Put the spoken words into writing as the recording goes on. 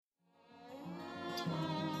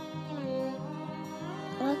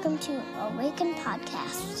welcome to Awaken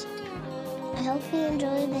Podcast. I hope you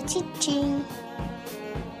enjoy the teaching.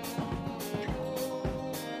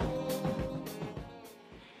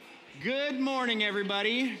 Good morning,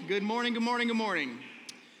 everybody. Good morning, good morning, good morning.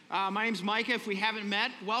 My name's Micah. If we haven't met,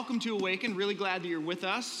 welcome to Awaken. Really glad that you're with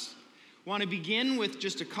us. Want to begin with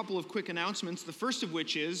just a couple of quick announcements. The first of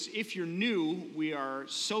which is, if you're new, we are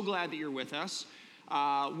so glad that you're with us.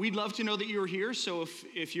 We'd love to know that you're here, so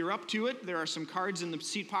if you're up to it, there are some cards in the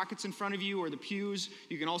seat pockets in front of you or the pews.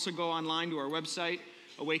 You can also go online to our website,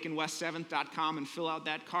 awakenwest7th.com, and fill out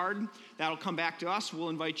that card. That'll come back to us. We'll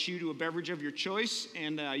invite you to a beverage of your choice,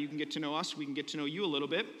 and you can get to know us. We can get to know you a little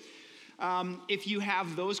bit. If you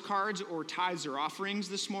have those cards or tithes or offerings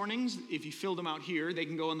this morning, if you filled them out here, they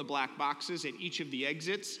can go in the black boxes at each of the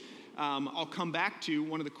exits. I'll come back to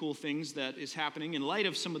one of the cool things that is happening in light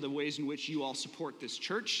of some of the ways in which you all support this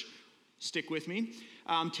church. Stick with me.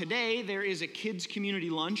 Today, there is a kids' community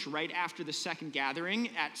lunch right after the second gathering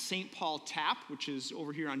at St. Paul Tap, which is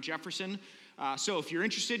over here on Jefferson. So if you're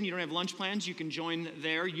interested and you don't have lunch plans, you can join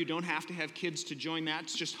there. You don't have to have kids to join that.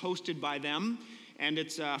 It's just hosted by them, and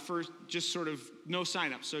it's for just sort of no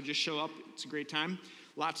sign-up. So just show up. It's a great time.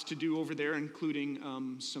 Lots to do over there,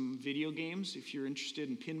 including some video games. If you're interested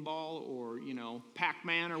in pinball or,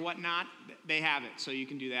 Pac-Man or whatnot, they have it, so you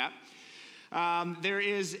can do that. There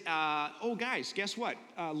is, guys, guess what?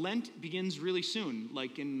 Lent begins really soon,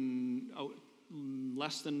 like in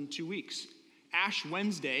less than 2 weeks. Ash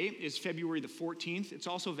Wednesday is February the 14th. It's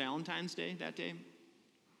also Valentine's Day that day.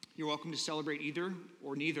 You're welcome to celebrate either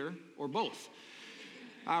or neither or both.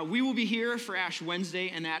 We will be here for Ash Wednesday,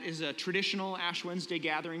 and that is a traditional Ash Wednesday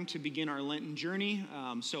gathering to begin our Lenten journey.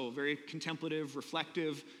 So a very contemplative,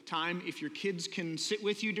 reflective time. If your kids can sit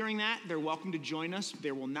with you during that, they're welcome to join us.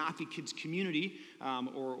 There will not be kids community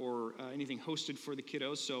or anything hosted for the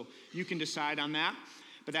kiddos, so you can decide on that.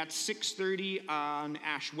 But that's 6:30 on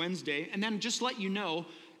Ash Wednesday. And then just let you know,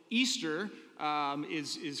 Easter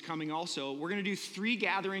is coming also. We're going to do 3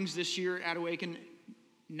 gatherings this year at Awaken: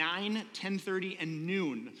 9, 10:30, and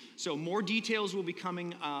noon. So more details will be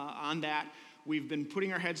coming on that. We've been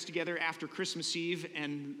putting our heads together after Christmas Eve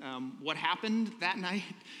and what happened that night.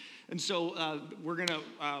 And so we're going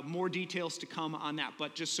to, more details to come on that.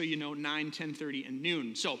 But just so you know, 9, 10:30, and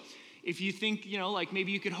noon. So if you think, like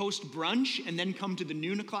maybe you could host brunch and then come to the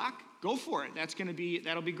noon o'clock, go for it.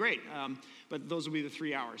 That'll be great. But those will be the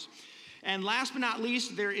 3 hours. And last but not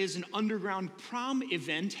least, there is an underground prom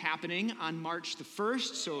event happening on March the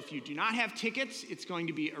 1st. So if you do not have tickets, it's going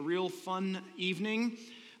to be a real fun evening,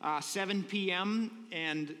 7 p.m.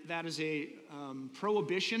 And that is a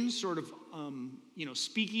prohibition sort of,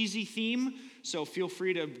 speakeasy theme. So feel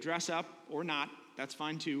free to dress up or not. That's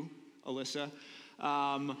fine too, Alyssa.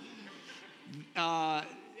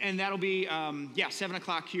 And that'll be, 7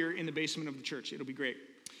 o'clock here in the basement of the church. It'll be great.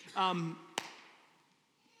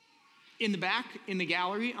 In the back, in the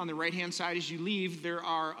gallery, on the right-hand side as you leave, there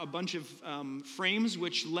are a bunch of frames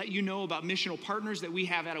which let you know about missional partners that we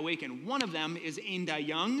have at Awaken. One of them is Ain Dai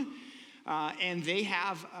Young, and they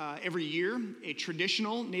have every year a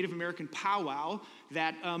traditional Native American powwow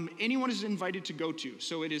that anyone is invited to go to.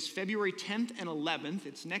 So it is February 10th and 11th.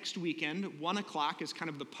 It's next weekend. 1 o'clock is kind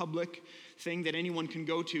of the public thing that anyone can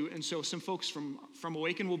go to. And so some folks from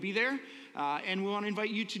Awaken will be there. And we want to invite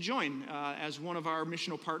you to join as one of our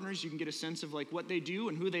missional partners. You can get a sense of what they do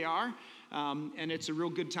and who they are. And it's a real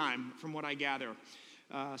good time from what I gather.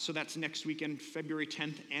 So that's next weekend, February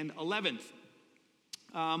 10th and 11th.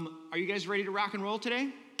 Are you guys ready to rock and roll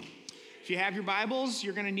today? If you have your Bibles,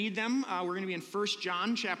 you're going to need them. We're going to be in 1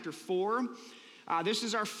 John chapter 4. This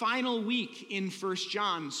is our final week in 1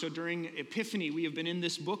 John. So during Epiphany, we have been in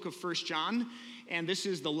this book of 1 John, and this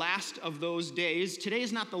is the last of those days. Today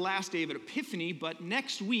is not the last day of Epiphany, but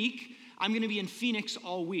next week, I'm going to be in Phoenix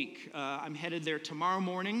all week. I'm headed there tomorrow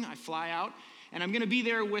morning. I fly out, and I'm going to be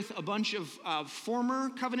there with a bunch of former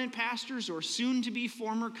covenant pastors or soon-to-be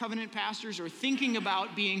former covenant pastors or thinking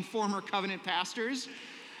about being former covenant pastors.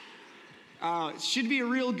 It should be a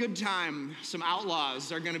real good time. Some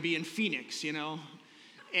outlaws are going to be in Phoenix,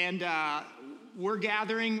 And we're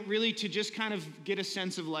gathering really to just kind of get a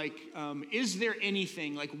sense of is there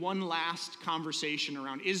anything, one last conversation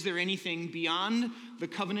around, is there anything beyond the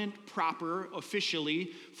covenant proper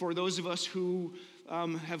officially for those of us who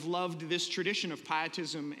have loved this tradition of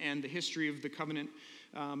pietism and the history of the covenant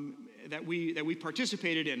that we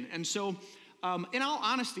participated in. And so in all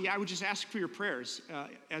honesty, I would just ask for your prayers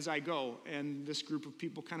as I go, and this group of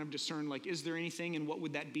people kind of discern, is there anything, and what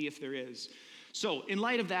would that be if there is? So in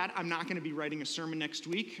light of that, I'm not going to be writing a sermon next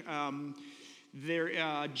week.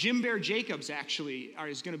 Jim Bear Jacobs actually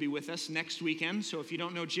is going to be with us next weekend. So if you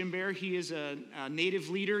don't know Jim Bear, he is a native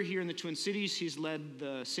leader here in the Twin Cities. He's led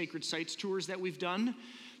the Sacred Sites tours that we've done.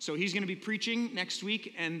 So he's going to be preaching next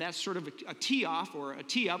week, and that's sort of a tee-off or a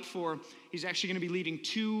tee-up for, he's actually going to be leading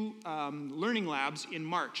 2 learning labs in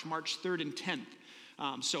March 3rd and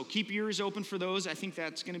 10th. So keep your ears open for those. I think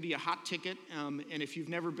that's going to be a hot ticket. And if you've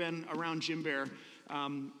never been around Jim Bear,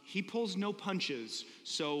 he pulls no punches.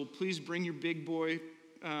 So please bring your big boy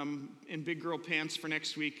and big girl pants for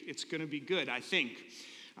next week. It's going to be good, I think.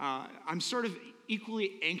 I'm sort of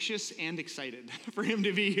equally anxious and excited for him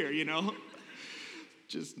to be here, you know?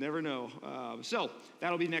 Just never know. So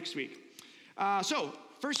that'll be next week. So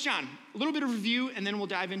 1 John, a little bit of review, and then we'll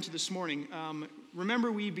dive into this morning.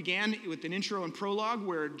 Remember, we began with an intro and prologue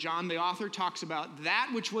where John, the author, talks about that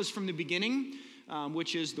which was from the beginning,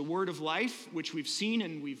 which is the word of life, which we've seen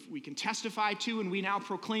and we can testify to, and we now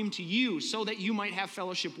proclaim to you so that you might have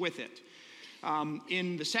fellowship with it.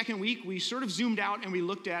 In the second week, we sort of zoomed out and we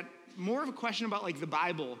looked at more of a question about like the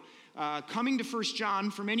Bible. Coming to 1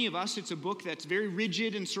 John, for many of us, it's a book that's very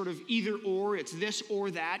rigid and sort of either or. It's this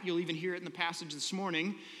or that. You'll even hear it in the passage this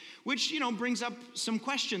morning, which, brings up some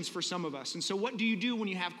questions for some of us. And so what do you do when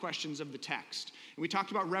you have questions of the text? And we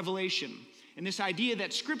talked about revelation and this idea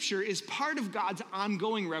that Scripture is part of God's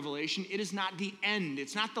ongoing revelation. It is not the end.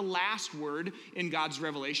 It's not the last word in God's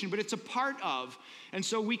revelation, but it's a part of. And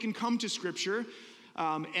so we can come to Scripture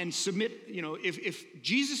and submit, if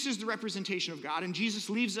Jesus is the representation of God and Jesus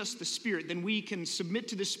leaves us the Spirit, then we can submit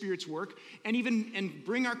to the Spirit's work and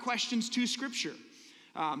bring our questions to Scripture.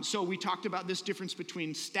 So we talked about this difference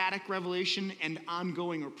between static revelation and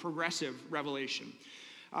ongoing or progressive revelation.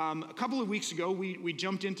 A couple of weeks ago, we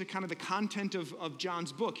jumped into kind of the content of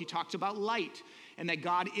John's book. He talked about light and that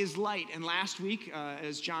God is light. And last week,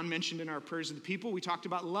 as John mentioned in our prayers of the people, we talked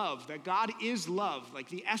about love, that God is love, like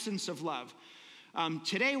the essence of love.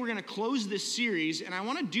 Today, we're going to close this series, and I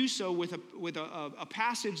want to do so with a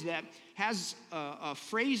passage that has a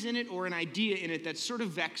phrase in it or an idea in it that's sort of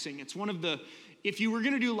vexing. It's one of the, if you were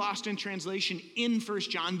going to do Lost in Translation in 1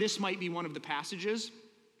 John, this might be one of the passages.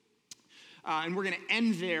 And we're going to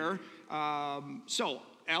end there. So,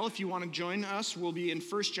 Elle, if you want to join us, we'll be in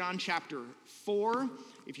 1 John chapter 4.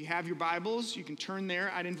 If you have your Bibles, you can turn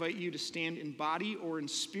there. I'd invite you to stand in body or in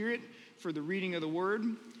spirit for the reading of the word,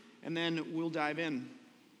 and then we'll dive in.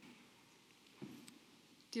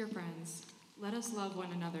 Dear friends, let us love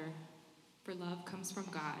one another, for love comes from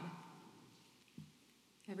God.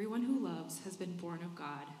 Everyone who loves has been born of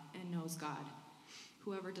God and knows God.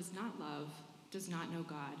 Whoever does not love does not know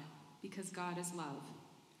God, because God is love.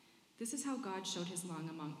 This is how God showed his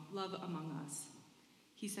love among us.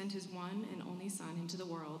 He sent his one and only Son into the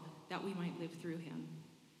world that we might live through him.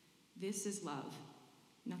 This is love,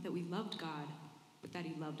 not that we loved God, but that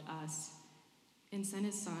he loved us and sent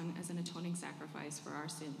his Son as an atoning sacrifice for our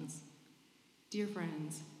sins. Dear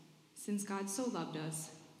friends, since God so loved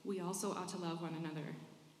us, we also ought to love one another.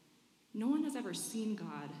 No one has ever seen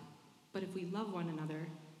God, but if we love one another,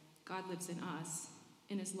 God lives in us,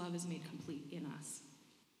 and his love is made complete in us.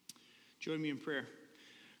 Join me in prayer.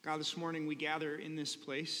 God, this morning we gather in this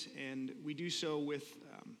place, and we do so with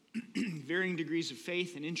varying degrees of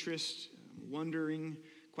faith and interest, wondering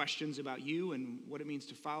questions about you and what it means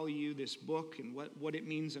to follow you, this book, and what it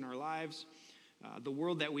means in our lives, the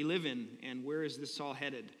world that we live in, and where is this all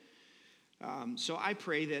headed. So I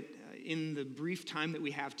pray that in the brief time that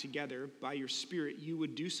we have together, by your Spirit, you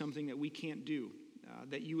would do something that we can't do.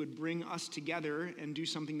 That you would bring us together and do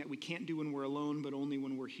something that we can't do when we're alone, but only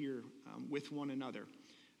when we're here with one another.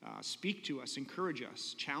 Speak to us, encourage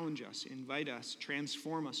us, challenge us, invite us,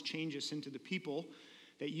 transform us, change us into the people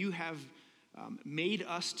that you have made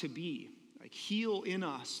us to be. Like heal in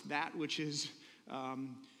us that which is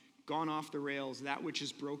gone off the rails, that which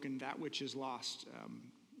is broken, that which is lost.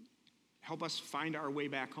 Help us find our way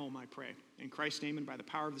back home, I pray. In Christ's name and by the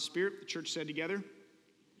power of the Spirit, the church said together,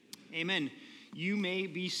 amen. You may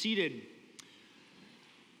be seated.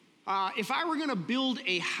 If I were going to build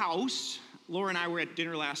a house, Laura and I were at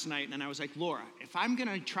dinner last night, and I was like, Laura, if I'm going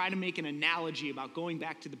to try to make an analogy about going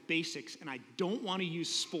back to the basics, and I don't want to use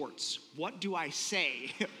sports, what do I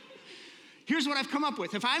say? Here's what I've come up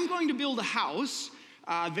with. If I'm going to build a house,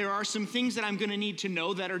 there are some things that I'm going to need to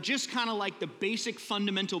know that are just kind of like the basic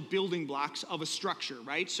fundamental building blocks of a structure,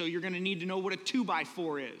 right? So you're going to need to know what a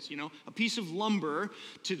 2x4 is, a piece of lumber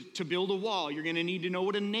to build a wall. You're going to need to know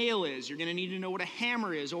what a nail is. You're going to need to know what a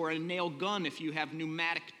hammer is, or a nail gun if you have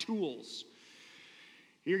pneumatic tools.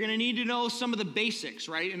 You're going to need to know some of the basics,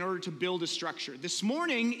 right, in order to build a structure. This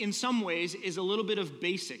morning, in some ways, is a little bit of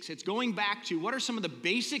basics. It's going back to what are some of the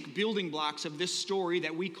basic building blocks of this story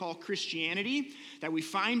that we call Christianity, that we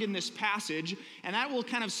find in this passage, and that will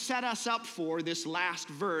kind of set us up for this last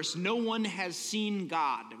verse, no one has seen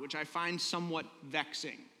God, which I find somewhat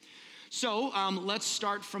vexing. So let's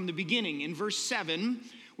start from the beginning. In verse 7,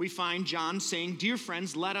 we find John saying, "Dear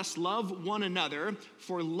friends, let us love one another,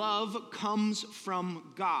 for love comes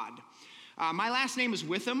from God." My last name is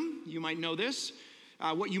Witham. You might know this.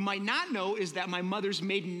 What you might not know is that my mother's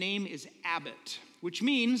maiden name is Abbott, which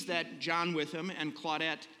means that John Witham and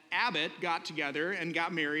Claudette Abbott got together and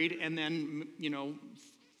got married, and then,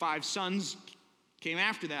 5 sons came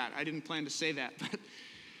after that. I didn't plan to say that, but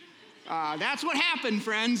that's what happened,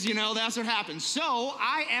 friends. That's what happened. So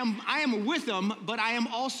I am a Witham, but I am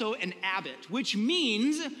also an Abbott, which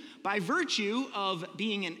means by virtue of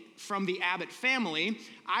being from the Abbott family,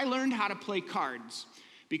 I learned how to play cards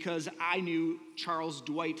because I knew Charles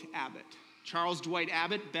Dwight Abbott. Charles Dwight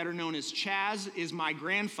Abbott, better known as Chaz, is my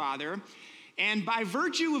grandfather. And by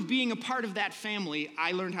virtue of being a part of that family,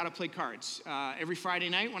 I learned how to play cards. Every Friday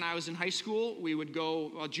night when I was in high school, we would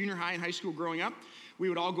go, junior high and high school growing up, we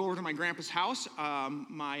would all go over to my grandpa's house.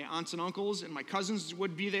 My aunts and uncles and my cousins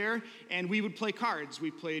would be there, and we would play cards.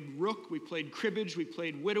 We played rook, we played cribbage, we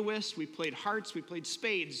played widowisk, we played hearts, we played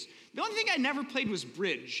spades. The only thing I never played was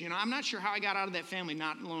bridge. I'm not sure how I got out of that family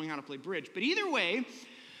not knowing how to play bridge. But either way,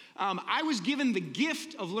 I was given the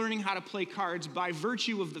gift of learning how to play cards by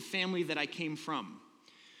virtue of the family that I came from.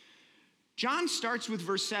 John starts with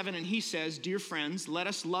verse 7 and he says, "Dear friends, let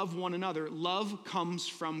us love one another. Love comes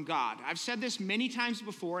from God." I've said this many times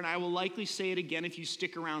before, and I will likely say it again if you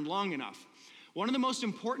stick around long enough. One of the most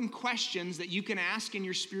important questions that you can ask in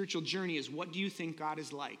your spiritual journey is, what do you think God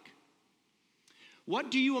is like? What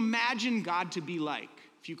do you imagine God to be like?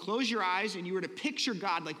 If you close your eyes and you were to picture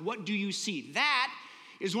God, what do you see? That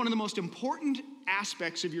is one of the most important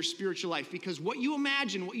aspects of your spiritual life, because what you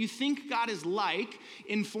imagine, what you think God is like,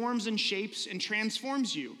 informs and shapes and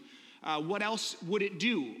transforms you. What else would it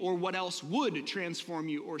do, or what else would transform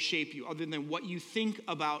you or shape you other than what you think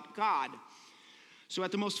about God? So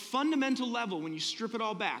at the most fundamental level, when you strip it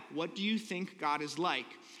all back, what do you think God is like?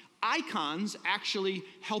 Icons actually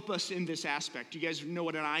help us in this aspect. You guys know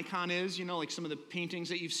what an icon is? Like some of the paintings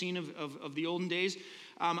that you've seen of the olden days.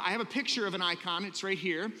 I have a picture of an icon. It's right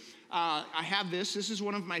here. I have this. This is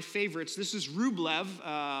one of my favorites. This is Rublev,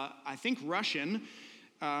 I think Russian,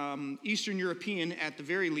 Eastern European at the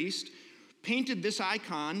very least, painted this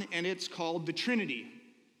icon, and it's called the Trinity.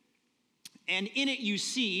 And in it you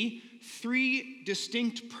see 3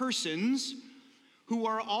 distinct persons who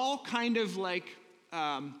are all kind of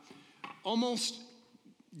almost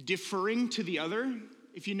deferring to the other.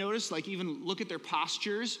 If you notice, even look at their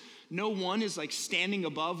postures, no one is standing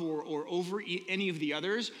above or over any of the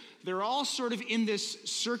others. They're all sort of in this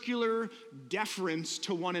circular deference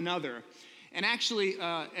to one another. And actually,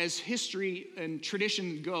 as history and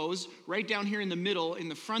tradition goes, right down here in the middle, in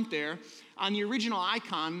the front there, on the original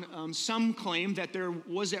icon, some claim that there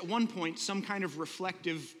was at one point some kind of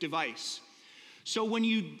reflective device. So when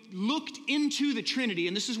you looked into the Trinity,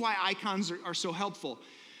 and this is why icons are so helpful,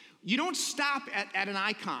 you don't stop at an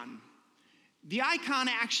icon. The icon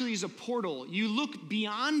actually is a portal. You look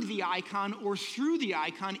beyond the icon or through the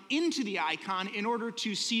icon into the icon in order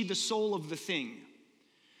to see the soul of the thing.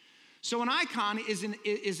 So an icon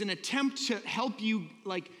is an attempt to help you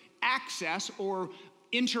access or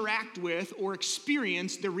interact with or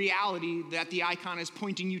experience the reality that the icon is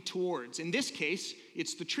pointing you towards. In this case,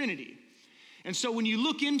 it's the Trinity. And so when you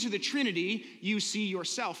look into the Trinity, you see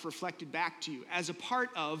yourself reflected back to you as a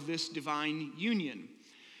part of this divine union.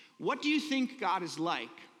 What do you think God is like?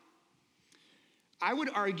 I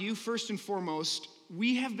would argue, first and foremost,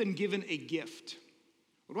 we have been given a gift.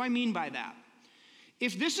 What do I mean by that?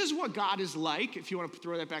 If this is what God is like, if you want to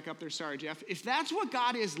throw that back up there, sorry, Jeff. If that's what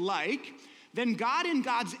God is like, then God in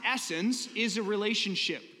God's essence is a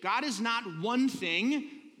relationship. God is not one thing,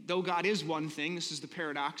 though God is one thing. This is the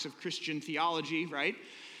paradox of Christian theology, right?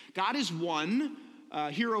 God is one.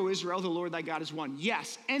 Hear, O Israel, the Lord thy God is one.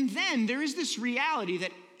 Yes. And then there is this reality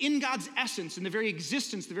that in God's essence, in the very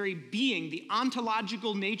existence, the very being, the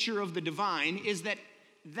ontological nature of the divine is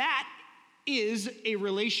that is a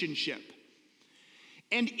relationship.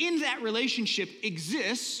 And in that relationship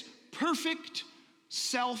exists perfect,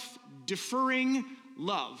 self-deferring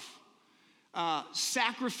love.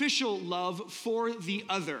 Sacrificial love for the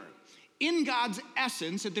other. In God's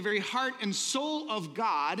essence, at the very heart and soul of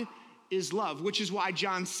God is love, which is why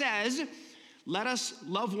John says, let us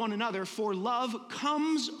love one another, for love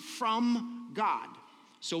comes from God.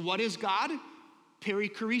 So what is God?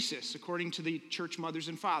 Perichoresis, according to the church mothers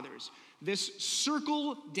and fathers. This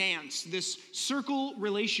circle dance, this circle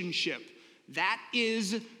relationship, that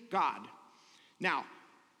is God. Now,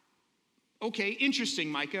 okay, interesting,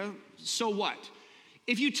 Micah. So what?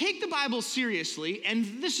 If you take the Bible seriously,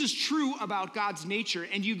 and this is true about God's nature,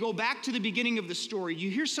 and you go back to the beginning of the story, you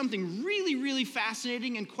hear something really, really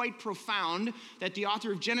fascinating and quite profound that the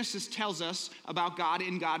author of Genesis tells us about God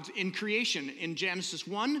in creation. In Genesis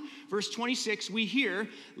 1, verse 26, we hear,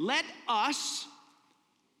 let us,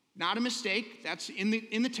 not a mistake, that's in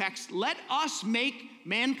the text, let us make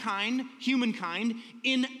mankind, humankind,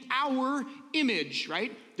 in our image,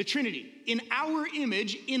 right? The Trinity. In our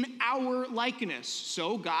image, in our likeness.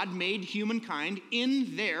 So God made humankind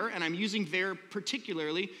in there, and I'm using there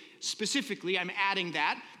particularly, specifically, I'm adding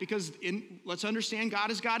that because let's understand God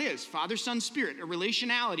as God is. Father, Son, Spirit, a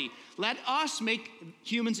relationality. Let us make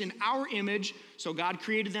humans in our image. So God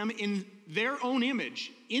created them in their own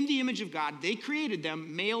image. In the image of God, they created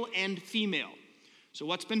them male and female. So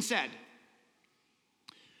what's been said?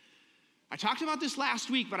 I talked about this last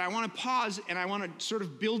week, but I want to pause and I want to sort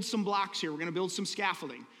of build some blocks here. We're going to build some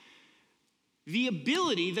scaffolding. The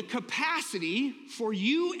ability, the capacity for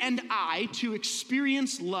you and I to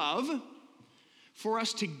experience love, for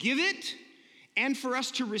us to give it, and for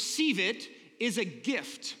us to receive it is a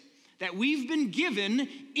gift that we've been given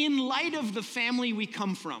in light of the family we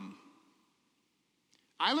come from.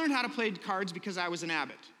 I learned how to play cards because I was an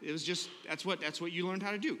abbot. It was just, that's what you learned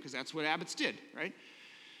how to do, because that's what abbots did, right?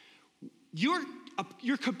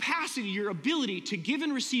 Your capacity, your ability to give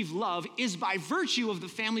and receive love is by virtue of the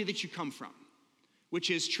family that you come from, which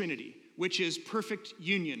is Trinity, which is perfect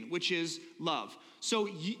union, which is love. So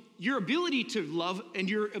your ability to love and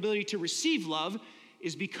your ability to receive love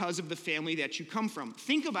is because of the family that you come from.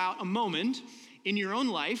 Think about a moment in your own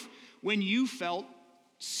life when you felt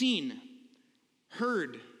seen,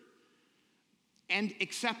 heard, and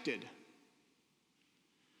accepted.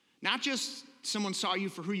 Not just someone saw you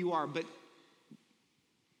for who you are, but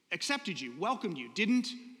accepted you, welcomed you, didn't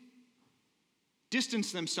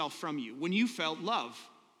distance themselves from you when you felt love.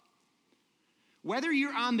 Whether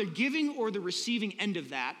you're on the giving or the receiving end of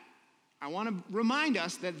that, I want to remind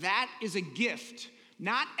us that that is a gift.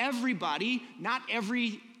 Not everybody, not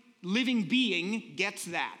every living being gets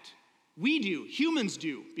that. We do, humans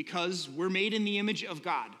do, because we're made in the image of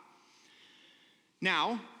God.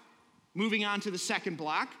 Now, moving on to the second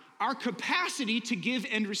block, our capacity to give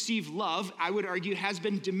and receive love, I would argue, has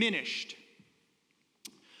been diminished.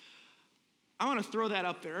 I want to throw that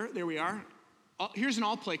up there. There we are. Here's an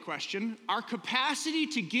all-play question. Our capacity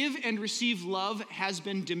to give and receive love has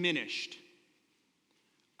been diminished.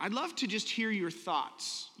 I'd love to just hear your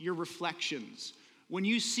thoughts, your reflections. When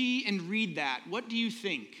you see and read that, what do you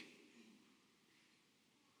think?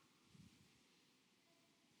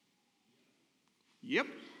 Yep.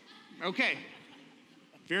 Okay.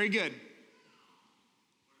 Very good.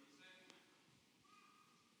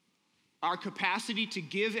 Our capacity to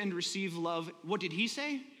give and receive love. What did he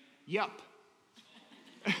say? Yup.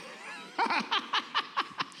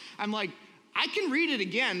 I'm like, I can read it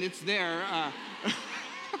again. It's there.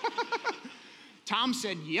 Tom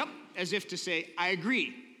said, yep, as if to say, I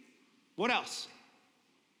agree. What else?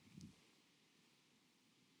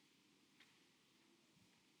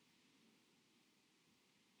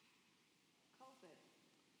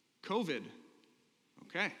 COVID.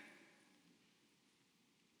 Okay.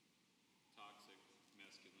 Toxic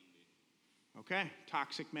masculinity. Okay,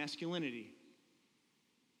 toxic masculinity.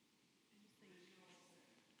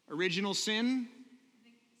 Original sin. I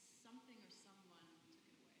think something or someone took it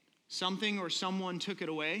away. Something or someone took it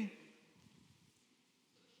away.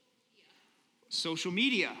 Social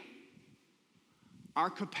media. Our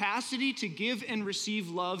capacity to give and receive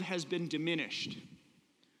love has been diminished.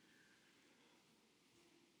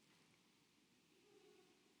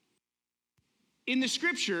 In the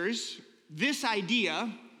scriptures, this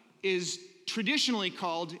idea is traditionally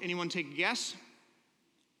called, anyone take a guess?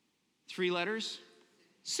 3 letters?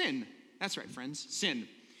 Sin. That's right, friends, sin.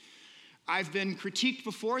 I've been critiqued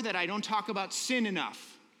before that I don't talk about sin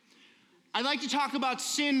enough. I'd like to talk about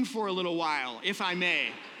sin for a little while, if I may.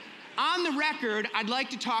 On the record, I'd like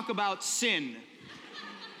to talk about sin.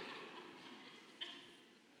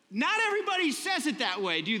 Not everybody says it that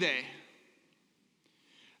way, do they?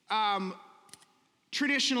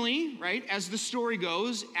 Traditionally, right, as the story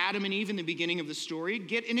goes, Adam and Eve in the beginning of the story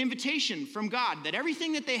get an invitation from God that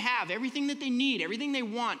everything that they have, everything that they need, everything they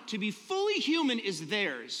want to be fully human is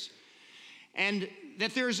theirs. And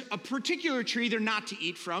that there's a particular tree they're not to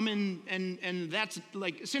eat from, and that's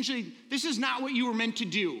like, essentially, this is not what you were meant to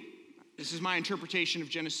do. This is my interpretation of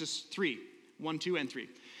Genesis 3, 1, 2, and 3.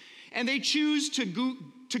 And they choose to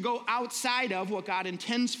go outside of what God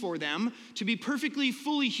intends for them, to be perfectly,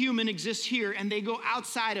 fully human, exist here, and they go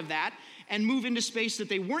outside of that and move into space that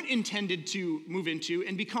they weren't intended to move into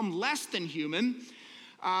and become less than human.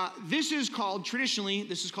 This is called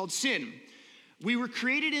sin. We were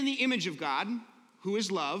created in the image of God, who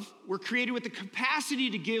is love. We're created with the capacity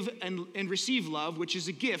to give and receive love, which is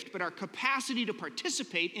a gift, but our capacity to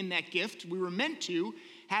participate in that gift, we were meant to,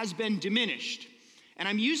 has been diminished. And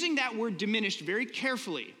I'm using that word diminished very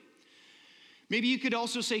carefully. Maybe you could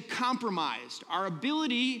also say compromised. Our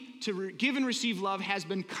ability to give and receive love has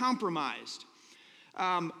been compromised.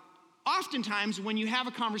 Oftentimes, when you have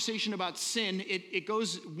a conversation about sin, it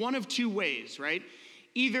goes one of two ways, right?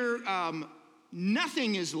 Either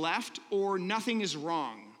nothing is left or nothing is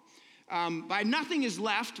wrong. By nothing is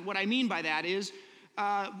left, what I mean by that is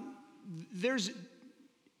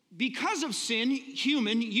because of sin,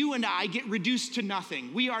 you and I get reduced to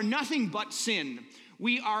nothing. We are nothing but sin.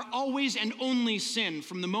 We are always and only sin.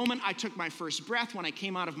 From the moment I took my first breath, when I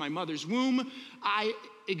came out of my mother's womb, I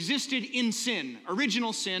existed in sin.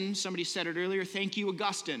 Original sin, somebody said it earlier. Thank you,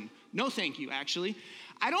 Augustine. No thank you, actually.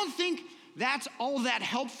 I don't think that's all that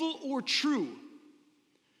helpful or true.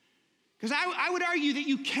 Because I would argue that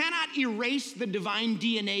you cannot erase the divine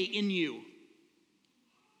DNA in you.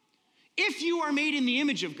 If you are made in the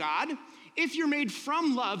image of God, if you're made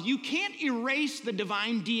from love, you can't erase the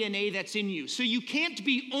divine DNA that's in you. So you can't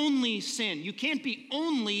be only sin. You can't be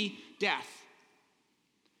only death.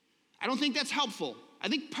 I don't think that's helpful. I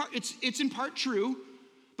think it's in part true,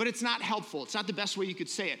 but it's not helpful. It's not the best way you could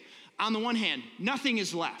say it. On the one hand, nothing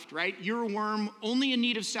is left, right? You're a worm, only in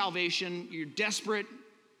need of salvation. You're desperate,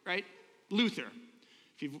 right? Luther.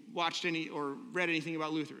 If you've watched any or read anything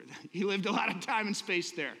about Luther, he lived a lot of time and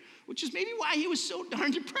space there, which is maybe why he was so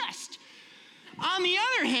darn depressed. On the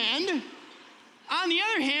other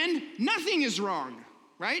hand, nothing is wrong,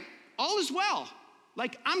 right? All is well.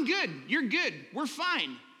 Like, I'm good, you're good, we're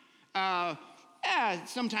fine.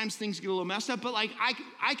 Sometimes things get a little messed up, but like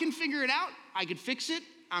I can figure it out. I could fix it.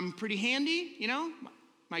 I'm pretty handy, you know.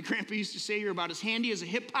 My grandpa used to say you're about as handy as a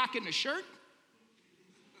hip pocket in a shirt.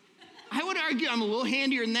 I would argue I'm a little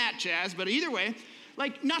handier than that, Chaz, but either way,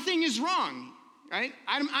 like nothing is wrong, right?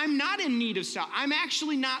 I'm not in need of salvation. I'm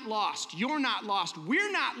actually not lost. You're not lost.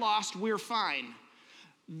 We're not lost. We're fine.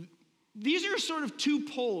 These are sort of two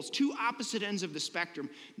poles, two opposite ends of the spectrum,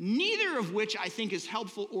 neither of which I think is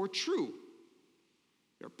helpful or true.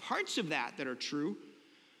 There are parts of that are true,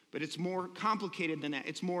 but it's more complicated than that.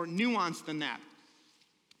 It's more nuanced than that.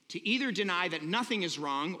 To either deny that nothing is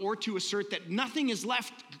wrong or to assert that nothing is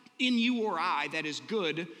left in you or I that is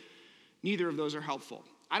good, neither of those are helpful.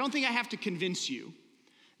 I don't think I have to convince you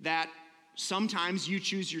that sometimes you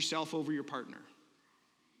choose yourself over your partner.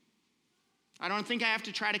 I don't think I have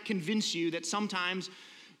to try to convince you that sometimes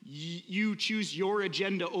you choose your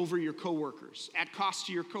agenda over your coworkers at cost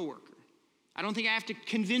to your coworker. I don't think I have to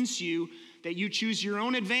convince you that you choose your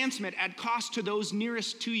own advancement at cost to those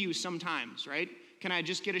nearest to you sometimes, right? Can I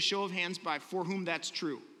just get a show of hands for whom that's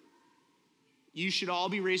true? You should all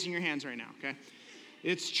be raising your hands right now, okay?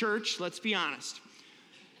 It's church, let's be honest.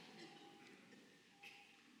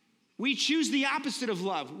 We choose the opposite of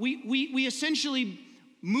love. We essentially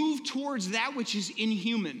move towards that which is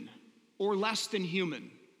inhuman or less than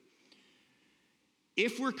human.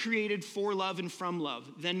 If we're created for love and from love,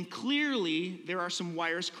 then clearly there are some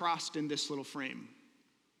wires crossed in this little frame,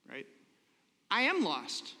 right? I am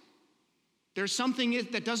lost. There's something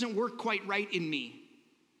that doesn't work quite right in me.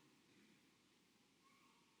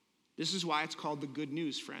 This is why it's called the good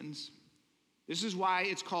news, friends. This is why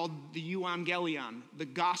it's called the euangelion, the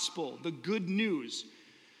gospel, the good news.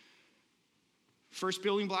 First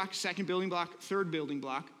building block, second building block, third building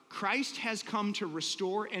block. Christ has come to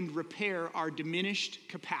restore and repair our diminished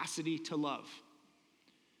capacity to love.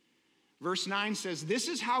 Verse 9 says, "This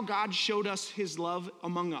is how God showed us his love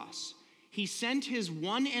among us. He sent his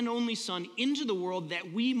one and only Son into the world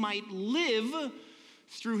that we might live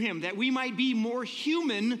through him, that we might be more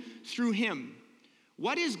human through him."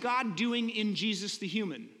 What is God doing in Jesus the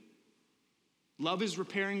human? Love is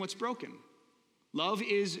repairing what's broken. Love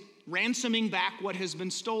is ransoming back what has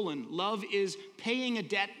been stolen. Love is paying a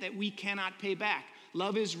debt that we cannot pay back.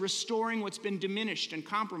 Love is restoring what's been diminished and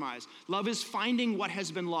compromised. Love is finding what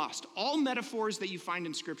has been lost. All metaphors that you find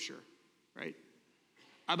in Scripture, right?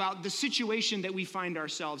 About the situation that we find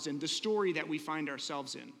ourselves in, the story that we find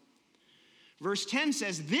ourselves in. Verse 10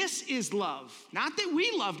 says, "This is love, not that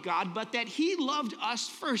we loved God, but that he loved us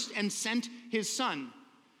first and sent his Son."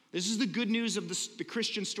 This is the good news of the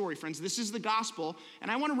Christian story, friends. This is the gospel,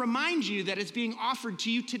 and I want to remind you that it's being offered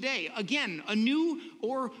to you today. Again, anew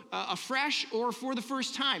or afresh or for the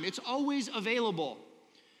first time. It's always available.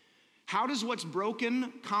 How does what's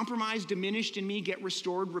broken, compromised, diminished in me get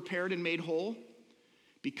restored, repaired, and made whole?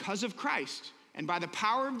 Because of Christ. And by the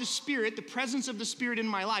power of the Spirit, the presence of the Spirit in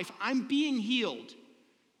my life, I'm being healed.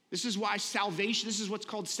 This is why salvation, this is what's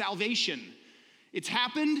called salvation. It's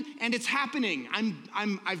happened and it's happening.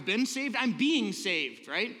 I've been saved, I'm being saved,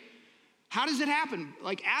 right? How does it happen?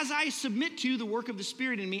 Like, as I submit to the work of the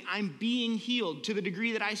Spirit in me, I'm being healed to the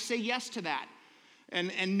degree that I say yes to that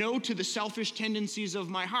and no to the selfish tendencies of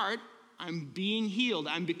my heart. I'm being healed.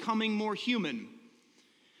 I'm becoming more human.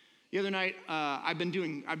 The other night, I've been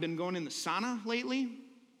going in the sauna lately,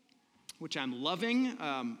 which I'm loving.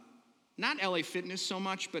 Not LA Fitness so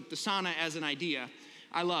much, but the sauna as an idea,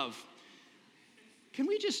 I love. Can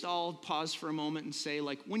we just all pause for a moment and say,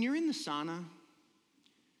 like, when you're in the sauna,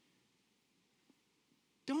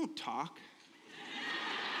 don't talk.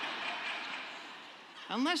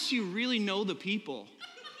 Unless you really know the people.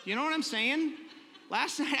 You know what I'm saying?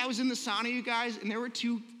 Last night I was in the sauna, you guys, and there were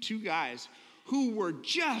two guys who were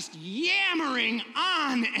just yammering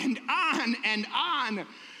on and on and on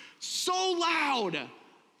so loud.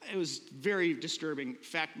 It was very disturbing. In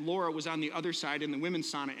fact, Laura was on the other side in the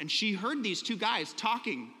women's sauna, and she heard these two guys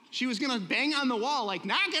talking. She was going to bang on the wall, like,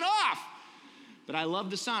 knock it off. But I love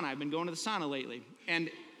the sauna. I've been going to the sauna lately. And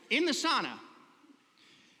in the sauna,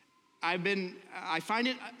 I find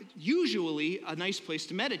it usually a nice place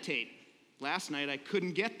to meditate. Last night, I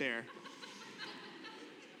couldn't get there.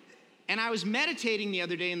 And I was meditating the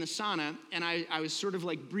other day in the sauna, and I was sort of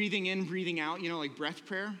like breathing in, breathing out, like breath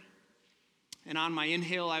prayer. And on my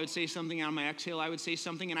inhale, I would say something. On my exhale, I would say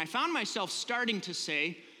something. And I found myself starting to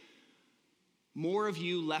say, more of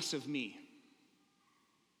you, less of me.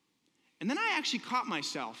 And then I actually caught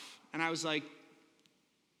myself, and I was like,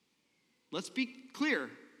 let's be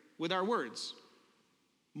clear with our words.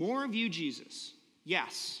 More of you, Jesus.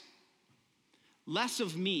 Yes. Less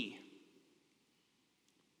of me.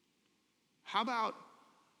 How about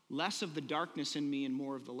less of the darkness in me and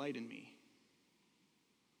more of the light in me?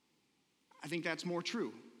 I think that's more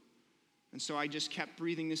true. And so I just kept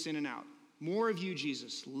breathing this in and out. More of you,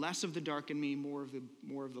 Jesus, less of the dark in me, more of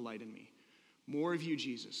the light in me. More of you,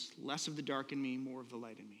 Jesus, less of the dark in me, more of the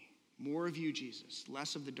light in me. More of you, Jesus,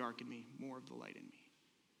 less of the dark in me, more of the light in me.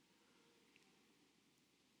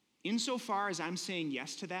 Insofar as I'm saying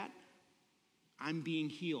yes to that, I'm being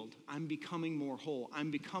healed. I'm becoming more whole. I'm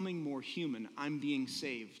becoming more human. I'm being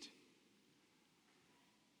saved.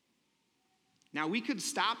 Now, we could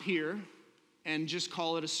stop here and just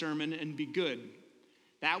call it a sermon and be good.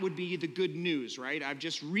 That would be the good news, right? I've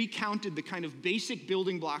just recounted the kind of basic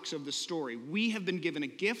building blocks of the story. We have been given a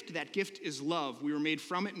gift. That gift is love. We were made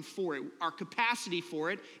from it and for it. Our capacity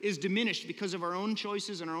for it is diminished because of our own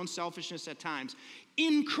choices and our own selfishness at times.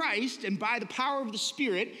 In Christ and by the power of the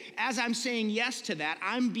Spirit, as I'm saying yes to that,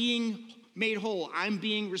 I'm being made whole. I'm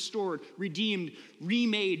being restored, redeemed,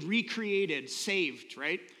 remade, recreated, saved,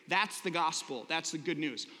 right? That's the gospel. That's the good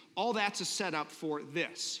news. All that's a setup for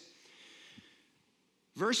this.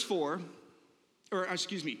 Point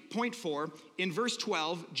 4, in verse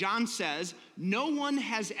 12, John says, no one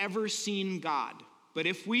has ever seen God, but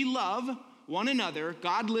if we love one another,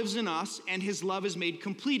 God lives in us, and his love is made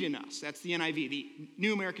complete in us. That's the NIV. The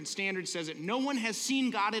New American Standard says it, no one has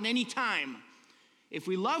seen God at any time. If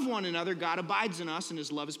we love one another, God abides in us, and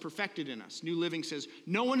his love is perfected in us. New Living says,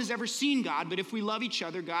 no one has ever seen God, but if we love each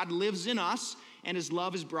other, God lives in us, and his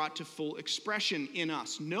love is brought to full expression in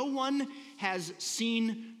us. No one has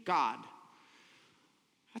seen God.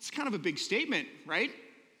 That's kind of a big statement, right?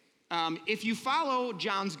 If you follow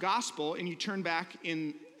John's gospel and you turn back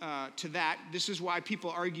to that, this is why people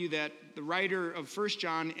argue that the writer of 1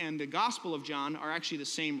 John and the Gospel of John are actually the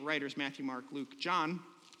same writers, Matthew, Mark, Luke, John.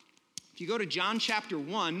 If you go to John chapter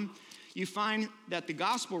 1, you find that the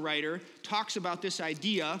gospel writer talks about this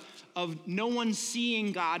idea of no one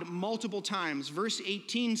seeing God multiple times. Verse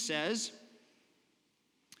 18 says,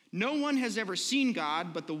 no one has ever seen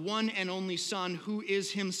God, but the one and only Son, who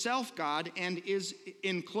is himself God and is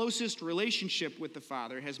in closest relationship with the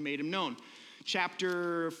Father, has made him known.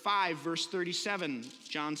 Chapter 5, verse 37,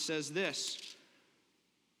 John says this,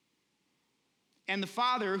 and the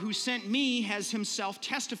Father who sent me has himself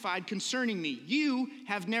testified concerning me. You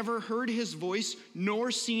have never heard his voice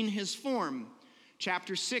nor seen his form.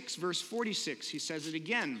 Chapter 6, verse 46, he says it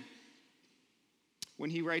again when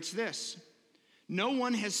he writes this. No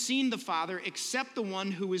one has seen the Father except the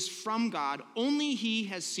one who is from God. Only he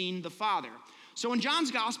has seen the Father. So in John's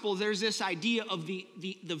gospel, there's this idea of the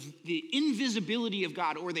invisibility of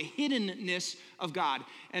God or the hiddenness of God.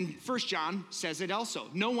 And 1 John says it also.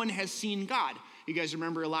 No one has seen God. You guys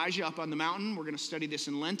remember Elijah up on the mountain? We're going to study this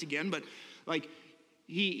in Lent again, but like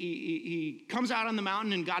he comes out on the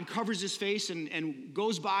mountain and God covers his face and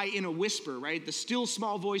goes by in a whisper, right? The still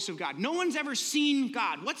small voice of God. No one's ever seen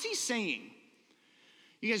God. What's he saying?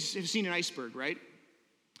 You guys have seen an iceberg, right?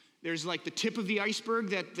 There's like the tip of the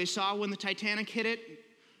iceberg that they saw when the Titanic hit it.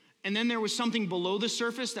 And then there was something below the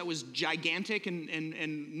surface that was gigantic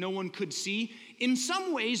and no one could see. In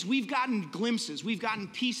some ways, we've gotten glimpses. We've gotten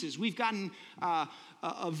pieces. We've gotten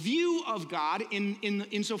a view of God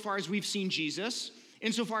insofar as we've seen Jesus,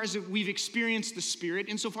 insofar as we've experienced the Spirit,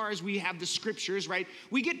 insofar as we have the Scriptures, right?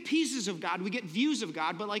 We get pieces of God. We get views of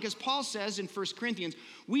God. But like as Paul says in 1 Corinthians,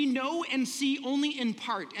 we know and see only in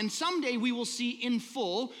part. And someday we will see in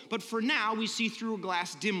full. But for now, we see through a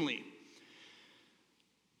glass dimly.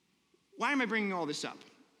 Why am I bringing all this up?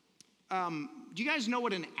 Do you guys know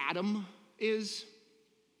what an atom is?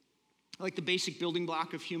 Like the basic building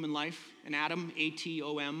block of human life? An atom,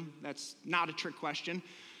 A-T-O-M. That's not a trick question.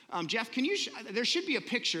 Jeff, can you, there should be a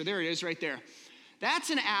picture. There it is right there. That's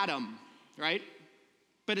an atom, right?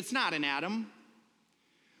 But it's not an atom.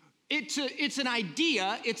 It's an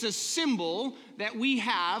idea, it's a symbol that we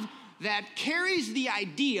have that carries the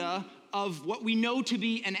idea of what we know to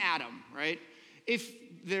be an atom, right?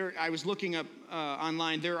 I was looking up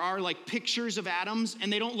online, there are like pictures of atoms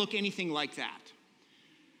and they don't look anything like that.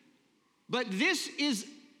 But this is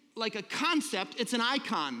like a concept, it's an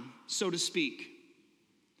icon, so to speak.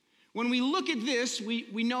 When we look at this,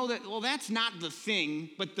 we know that, well, that's not the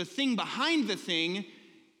thing, but the thing behind the thing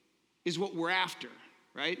is what we're after,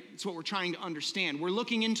 right? It's what we're trying to understand. We're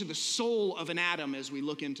looking into the soul of an atom as we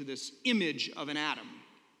look into this image of an atom.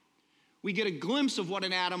 We get a glimpse of what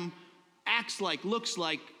an atom acts like, looks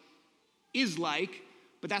like, is like,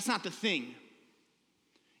 but that's not the thing.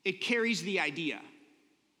 It carries the idea.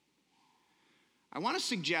 I want to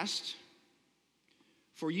suggest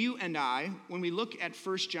for you and I, when we look at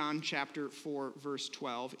 1 John chapter 4, verse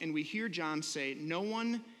 12, and we hear John say, no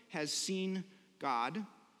one has seen God,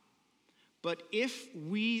 but if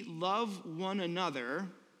we love one another,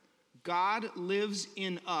 God lives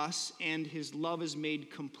in us, and his love is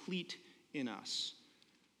made complete in us.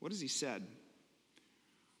 What has he said?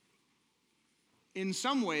 In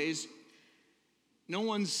some ways, no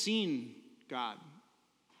one's seen God,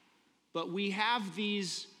 but we have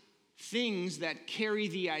these things that carry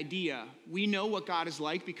the idea. We know what God is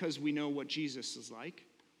like because we know what Jesus is like.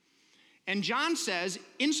 And John says,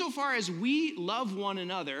 insofar as we love one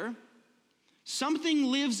another, something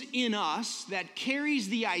lives in us that carries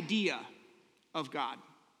the idea of God.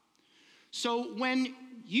 So when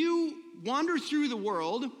you wander through the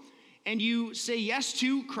world and you say yes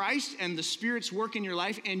to Christ and the Spirit's work in your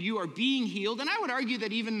life and you are being healed, and I would argue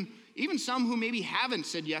that even some who maybe haven't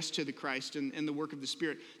said yes to the Christ and the work of the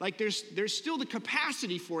Spirit, like there's still the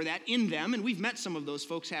capacity for that in them, and we've met some of those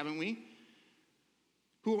folks, haven't we?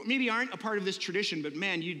 Who maybe aren't a part of this tradition, but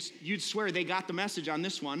man, you'd swear they got the message on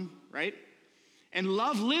this one, right? And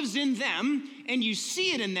love lives in them, and you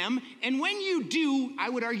see it in them, and when you do, I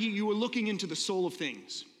would argue you are looking into the soul of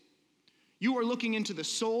things. You are looking into the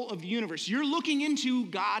soul of the universe. You're looking into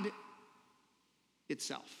God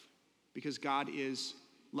itself, because God is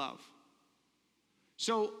love.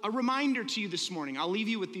 So a reminder to you this morning, I'll leave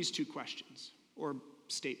you with these two questions or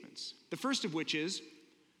statements. The first of which is,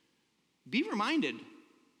 be reminded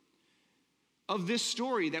of this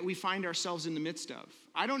story that we find ourselves in the midst of.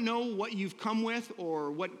 I don't know what you've come with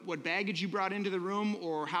or what baggage you brought into the room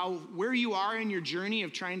or where you are in your journey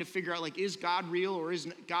of trying to figure out, like, is God real or is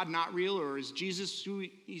God not real, or is Jesus who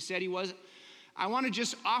he said he was? I want to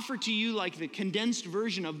just offer to you like the condensed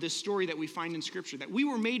version of this story that we find in Scripture, that we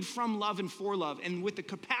were made from love and for love and with the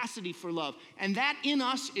capacity for love. And that in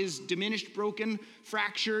us is diminished, broken,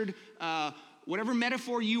 fractured, whatever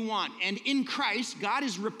metaphor you want. And in Christ, God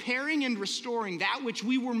is repairing and restoring that which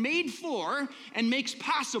we were made for and makes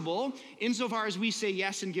possible insofar as we say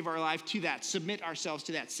yes and give our life to that, submit ourselves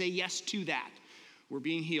to that, say yes to that. We're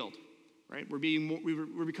being healed, right?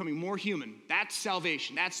 We're becoming more human. That's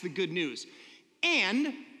salvation. That's the good news.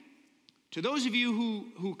 And to those of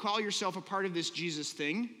you who call yourself a part of this Jesus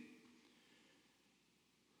thing,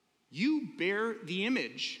 you bear the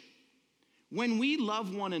image. When we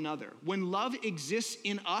love one another, when love exists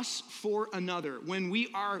in us for another, when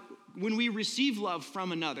we receive love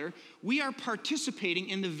from another, we are participating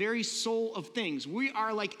in the very soul of things. We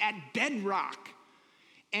are like at bedrock.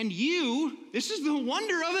 And this is the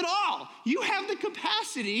wonder of it all. You have the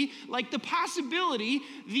capacity, like the possibility,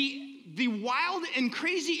 the the wild and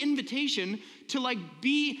crazy invitation to like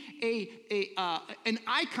be an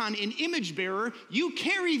icon, an image bearer. You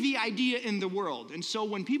carry the idea in the world. And so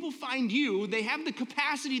when people find you, they have the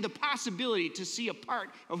capacity, the possibility to see a part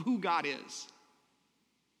of who God is.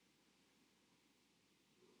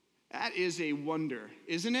 That is a wonder,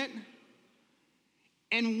 isn't it?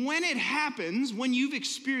 And when it happens, when you've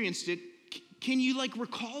experienced it, can you like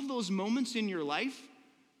recall those moments in your life?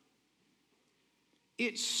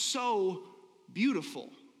 It's so beautiful.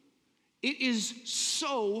 It is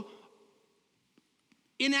so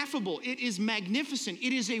ineffable. It is magnificent.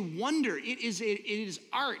 It is a wonder. It is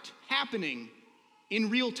art happening in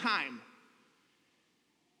real time.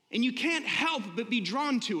 And you can't help but be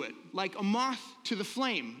drawn to it, like a moth to the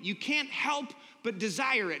flame. You can't help but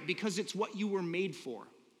desire it because it's what you were made for.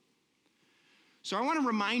 So I want to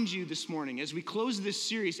remind you this morning as we close this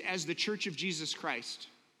series as the Church of Jesus Christ,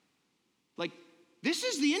 like, this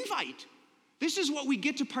is the invite. This is what we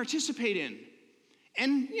get to participate in.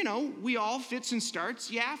 And, we all fits and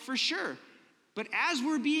starts, yeah, for sure. But as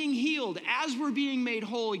we're being healed, as we're being made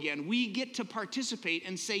whole again, we get to participate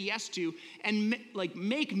and say yes to and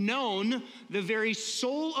make known the very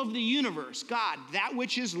soul of the universe, God, that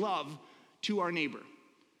which is love, to our neighbor,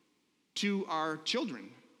 to our children,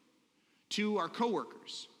 to our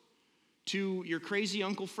coworkers, to your crazy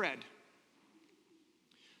Uncle Fred.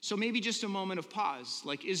 So maybe just a moment of pause.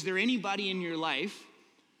 Like, is there anybody in your life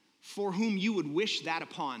for whom you would wish that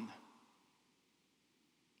upon?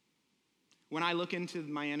 When I look into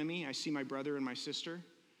my enemy, I see my brother and my sister.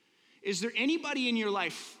 Is there anybody in your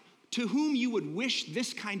life to whom you would wish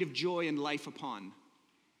this kind of joy and life upon?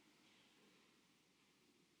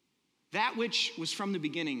 That which was from the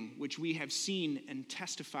beginning, which we have seen and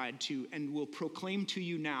testified to and will proclaim to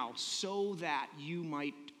you now, so that you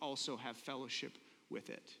might also have fellowship with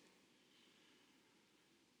it.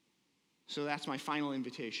 So that's my final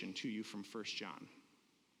invitation to you from 1 John.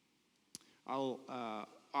 I'll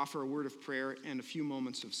offer a word of prayer and a few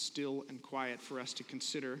moments of still and quiet for us to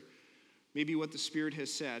consider maybe what the Spirit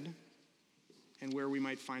has said and where we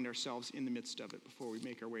might find ourselves in the midst of it before we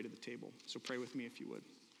make our way to the table. So pray with me if you would.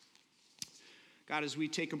 God, as we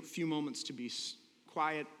take a few moments to be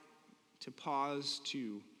quiet, to pause,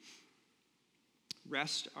 to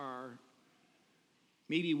rest our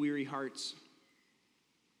maybe weary hearts,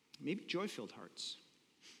 maybe joy-filled hearts,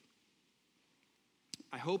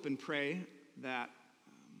 I hope and pray that,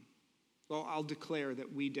 I'll declare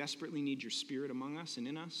that we desperately need your Spirit among us and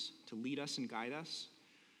in us to lead us and guide us,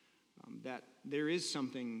 that there is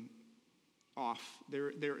something off.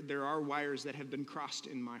 There are wires that have been crossed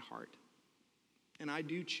in my heart. And I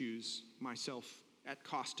do choose myself at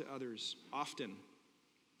cost to others often.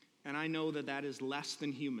 And I know that that is less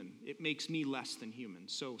than human. It makes me less than human.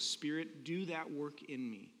 So, Spirit, do that work in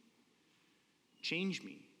me. Change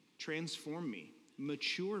me, transform me,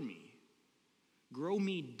 mature me, grow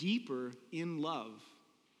me deeper in love.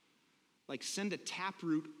 Like send a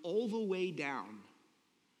taproot all the way down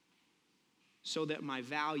so that my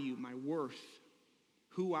value, my worth,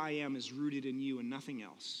 who I am is rooted in you and nothing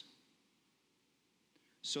else.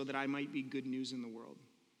 So that I might be good news in the world.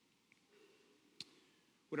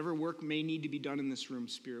 Whatever work may need to be done in this room,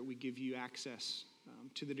 Spirit, we give you access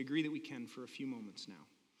to the degree that we can for a few moments now.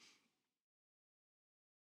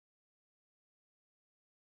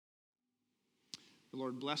 The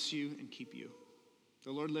Lord bless you and keep you.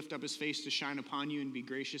 The Lord lift up his face to shine upon you and be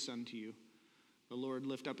gracious unto you. The Lord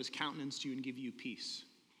lift up his countenance to you and give you peace.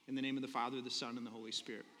 In the name of the Father, the Son, and the Holy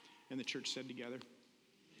Spirit. And the church said together,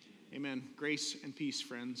 amen. Grace and peace,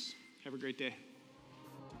 friends. Have a great day.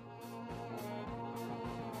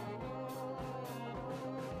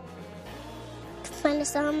 Find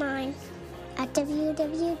us online at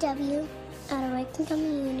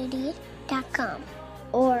www.awakencommunity.com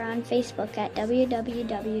or on Facebook at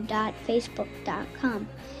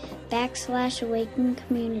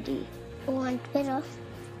www.facebook.com/awakencommunity or on Twitter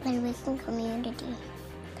at Awaken Community.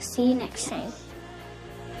 See you next time.